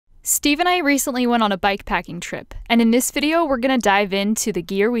Steve and I recently went on a bikepacking trip, and in this video we're going to dive into the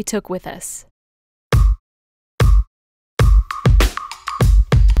gear we took with us.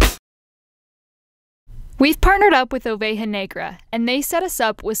 We've partnered up with Oveja Negra, and they set us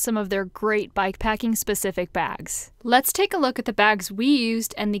up with some of their great bikepacking specific bags. Let's take a look at the bags we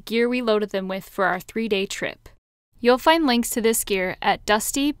used and the gear we loaded them with for our 3-day trip. You'll find links to this gear at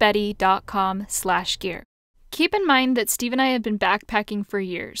dustybetty.com/gear. Keep in mind that Steve and I have been backpacking for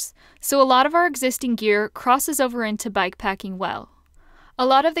years, so a lot of our existing gear crosses over into bikepacking well. A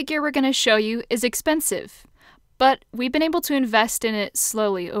lot of the gear we're going to show you is expensive, but we've been able to invest in it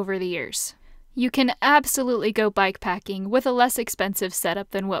slowly over the years. You can absolutely go bikepacking with a less expensive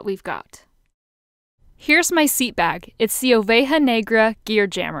setup than what we've got. Here's my seat bag. It's the Oveja Negra Gear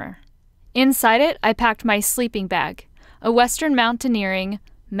Jammer. Inside it, I packed my sleeping bag, a Western Mountaineering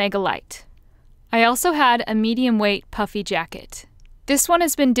Mega Light. I also had a medium weight puffy jacket. This one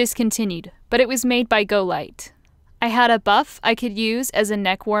has been discontinued, but it was made by Go Light. I had a buff I could use as a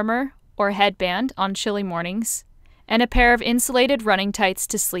neck warmer or headband on chilly mornings, and a pair of insulated running tights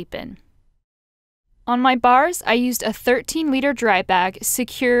to sleep in. On my bars, I used a 13-liter dry bag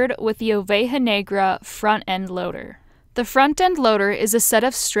secured with the Oveja Negra front end loader. The front end loader is a set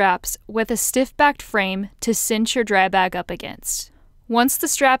of straps with a stiff-backed frame to cinch your dry bag up against. Once the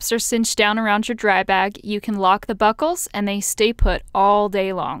straps are cinched down around your dry bag, you can lock the buckles and they stay put all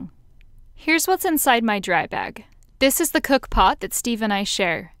day long. Here's what's inside my dry bag. This is the cook pot that Steve and I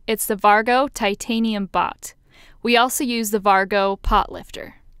share. It's the Vargo Titanium Bot. We also use the Vargo Pot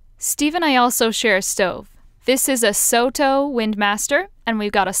Lifter. Steve and I also share a stove. This is a Soto Windmaster, and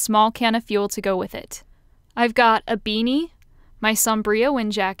we've got a small can of fuel to go with it. I've got a beanie, my Sombrio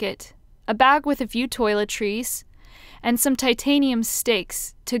wind jacket, a bag with a few toiletries, and some titanium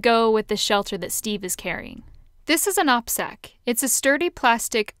stakes to go with the shelter that Steve is carrying. This is a knapsack. It's a sturdy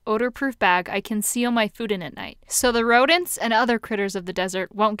plastic, odor-proof bag I can seal my food in at night, so the rodents and other critters of the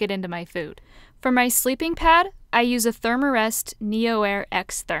desert won't get into my food. For my sleeping pad, I use a Thermarest NeoAir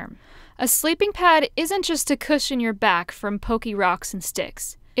X Therm. A sleeping pad isn't just to cushion your back from pokey rocks and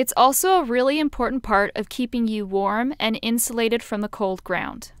sticks. It's also a really important part of keeping you warm and insulated from the cold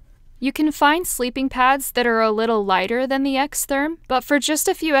ground. You can find sleeping pads that are a little lighter than the X Therm, but for just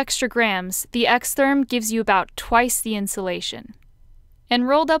a few extra grams, the X Therm gives you about twice the insulation. And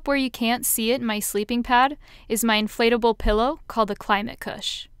rolled up where you can't see it in my sleeping pad is my inflatable pillow called the Climate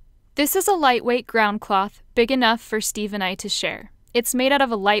Cush. This is a lightweight ground cloth, big enough for Steve and I to share. It's made out of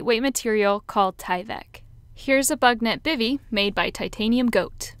a lightweight material called Tyvek. Here's a bug net bivy made by Titanium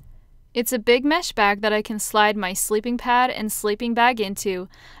Goat. It's a big mesh bag that I can slide my sleeping pad and sleeping bag into,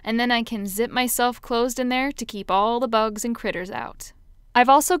 and then I can zip myself closed in there to keep all the bugs and critters out. I've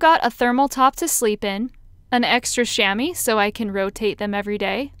also got a thermal top to sleep in, an extra chamois so I can rotate them every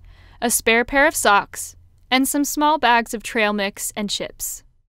day, a spare pair of socks, and some small bags of trail mix and chips.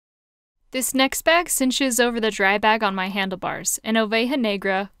 This next bag cinches over the dry bag on my handlebars, and Oveja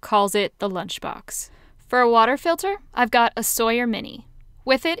Negra calls it the lunchbox. For a water filter, I've got a Sawyer Mini.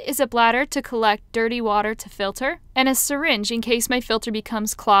 With it is a bladder to collect dirty water to filter, and a syringe in case my filter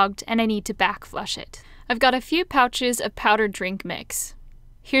becomes clogged and I need to back flush it. I've got a few pouches of powdered drink mix.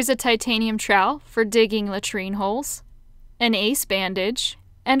 Here's a titanium trowel for digging latrine holes, an ace bandage,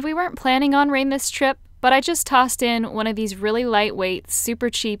 and we weren't planning on rain this trip, but I just tossed in one of these really lightweight, super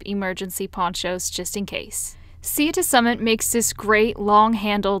cheap emergency ponchos just in case. Sea to Summit makes this great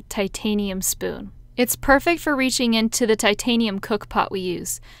long-handled titanium spoon. It's perfect for reaching into the titanium cook pot we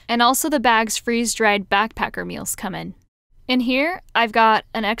use, and also the bag's freeze-dried backpacker meals come in. In here, I've got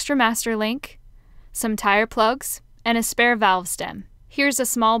an extra master link, some tire plugs, and a spare valve stem. Here's a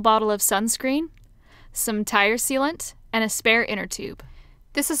small bottle of sunscreen, some tire sealant, and a spare inner tube.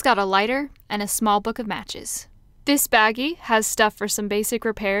 This has got a lighter and a small book of matches. This baggie has stuff for some basic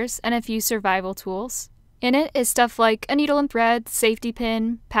repairs and a few survival tools. In it is stuff like a needle and thread, safety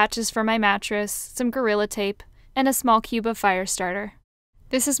pin, patches for my mattress, some Gorilla Tape, and a small cube of fire starter.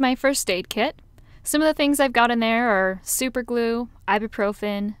 This is my first aid kit. Some of the things I've got in there are super glue,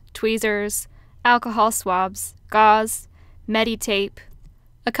 ibuprofen, tweezers, alcohol swabs, gauze, Medi-Tape,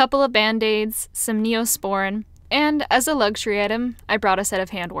 a couple of Band-Aids, some Neosporin, and as a luxury item, I brought a set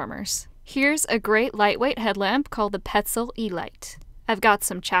of hand warmers. Here's a great lightweight headlamp called the Petzl E-Light. I've got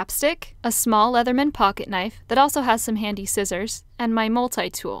some chapstick, a small Leatherman pocket knife that also has some handy scissors, and my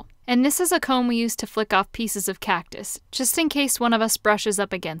multi-tool. And this is a comb we use to flick off pieces of cactus, just in case one of us brushes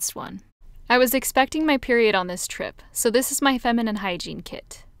up against one. I was expecting my period on this trip, so this is my feminine hygiene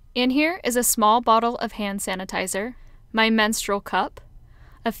kit. In here is a small bottle of hand sanitizer, my menstrual cup,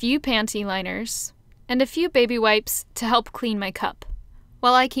 a few panty liners, and a few baby wipes to help clean my cup.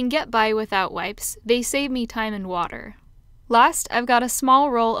 While I can get by without wipes, they save me time and water. Last, I've got a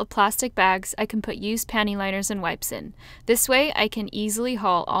small roll of plastic bags I can put used panty liners and wipes in. This way, I can easily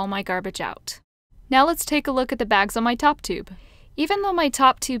haul all my garbage out. Now let's take a look at the bags on my top tube. Even though my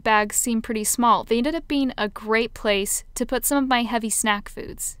top tube bags seem pretty small, they ended up being a great place to put some of my heavy snack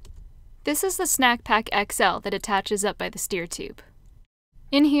foods. This is the Snack Pack XL that attaches up by the steer tube.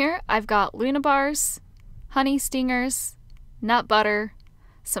 In here, I've got Luna bars, honey stingers, nut butter,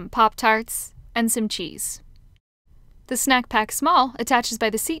 some Pop-Tarts, and some cheese. The Snack Pack Small attaches by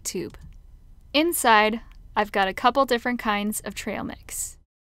the seat tube. Inside, I've got a couple different kinds of trail mix.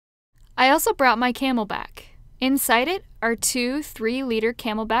 I also brought my Camelback. Inside it are two 3-liter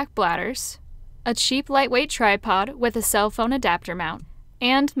Camelback bladders, a cheap lightweight tripod with a cell phone adapter mount,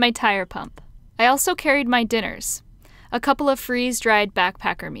 and my tire pump. I also carried my dinners, a couple of freeze-dried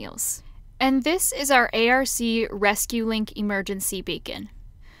backpacker meals. And this is our ARC Rescue Link emergency beacon.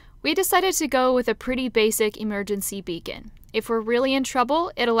 We decided to go with a pretty basic emergency beacon. If we're really in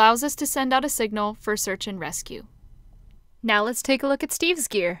trouble, it allows us to send out a signal for search and rescue. Now let's take a look at Steve's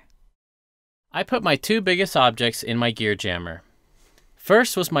gear. I put my 2 biggest objects in my gear jammer.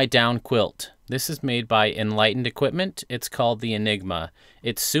 First was my down quilt. This is made by Enlightened Equipment. It's called the Enigma.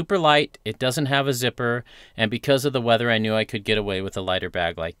 It's super light, it doesn't have a zipper, and because of the weather I knew I could get away with a lighter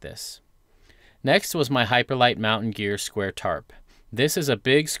bag like this. Next was my Hyperlight Mountain Gear square tarp. This is a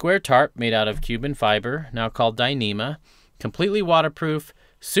big square tarp made out of Cuban fiber, now called Dyneema, completely waterproof,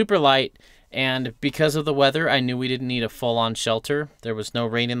 super light, and because of the weather, I knew we didn't need a full-on shelter. There was no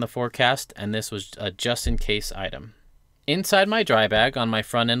rain in the forecast, and this was a just-in-case item. Inside my dry bag on my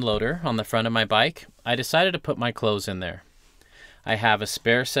front-end loader on the front of my bike, I decided to put my clothes in there. I have a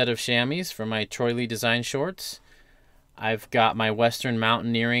spare set of chamois for my Troy Lee design shorts. I've got my Western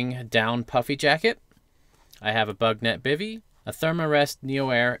Mountaineering down puffy jacket. I have a bug net bivvy, a Thermarest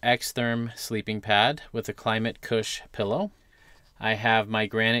NeoAir X-Therm sleeping pad with a Climate Cush pillow. I have my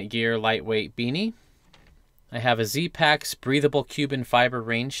Granite Gear lightweight beanie. I have a Z-Packs breathable Cuban fiber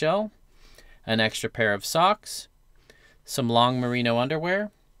rain shell, an extra pair of socks, some long merino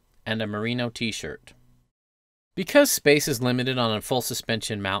underwear, and a merino t-shirt. Because space is limited on a full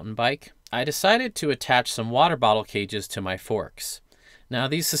suspension mountain bike, I decided to attach some water bottle cages to my forks. Now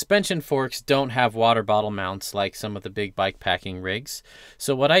these suspension forks don't have water bottle mounts like some of the big bikepacking rigs,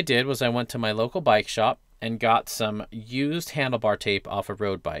 so what I did was I went to my local bike shop and got some used handlebar tape off a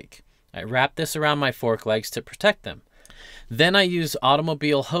road bike. I wrapped this around my fork legs to protect them. Then I used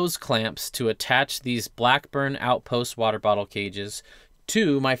automobile hose clamps to attach these Blackburn Outpost water bottle cages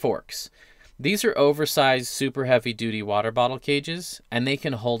to my forks. These are oversized, super heavy-duty water bottle cages, and they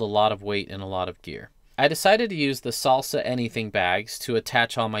can hold a lot of weight and a lot of gear. I decided to use the Salsa Anything bags to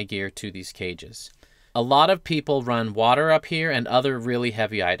attach all my gear to these cages. A lot of people run water up here and other really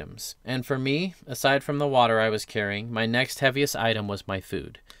heavy items. And for me, aside from the water I was carrying, my next heaviest item was my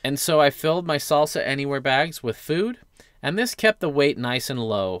food. And so I filled my Salsa Anywhere bags with food, and this kept the weight nice and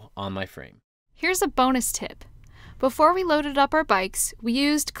low on my frame. Here's a bonus tip. Before we loaded up our bikes, we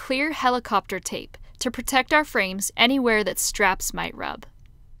used clear helicopter tape to protect our frames anywhere that straps might rub.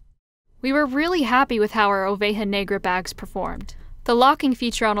 We were really happy with how our Oveja Negra bags performed. The locking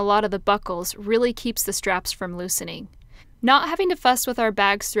feature on a lot of the buckles really keeps the straps from loosening. Not having to fuss with our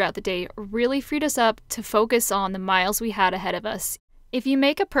bags throughout the day really freed us up to focus on the miles we had ahead of us. If you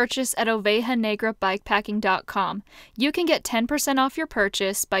make a purchase at ovejanegrabikepacking.com, you can get 10% off your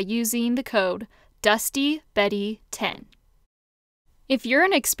purchase by using the code DustyBetty10. If you're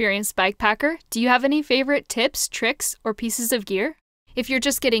an experienced bikepacker, do you have any favorite tips, tricks, or pieces of gear? If you're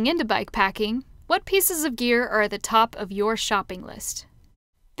just getting into bikepacking, what pieces of gear are at the top of your shopping list?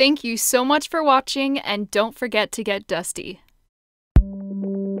 Thank you so much for watching, and don't forget to get dusty.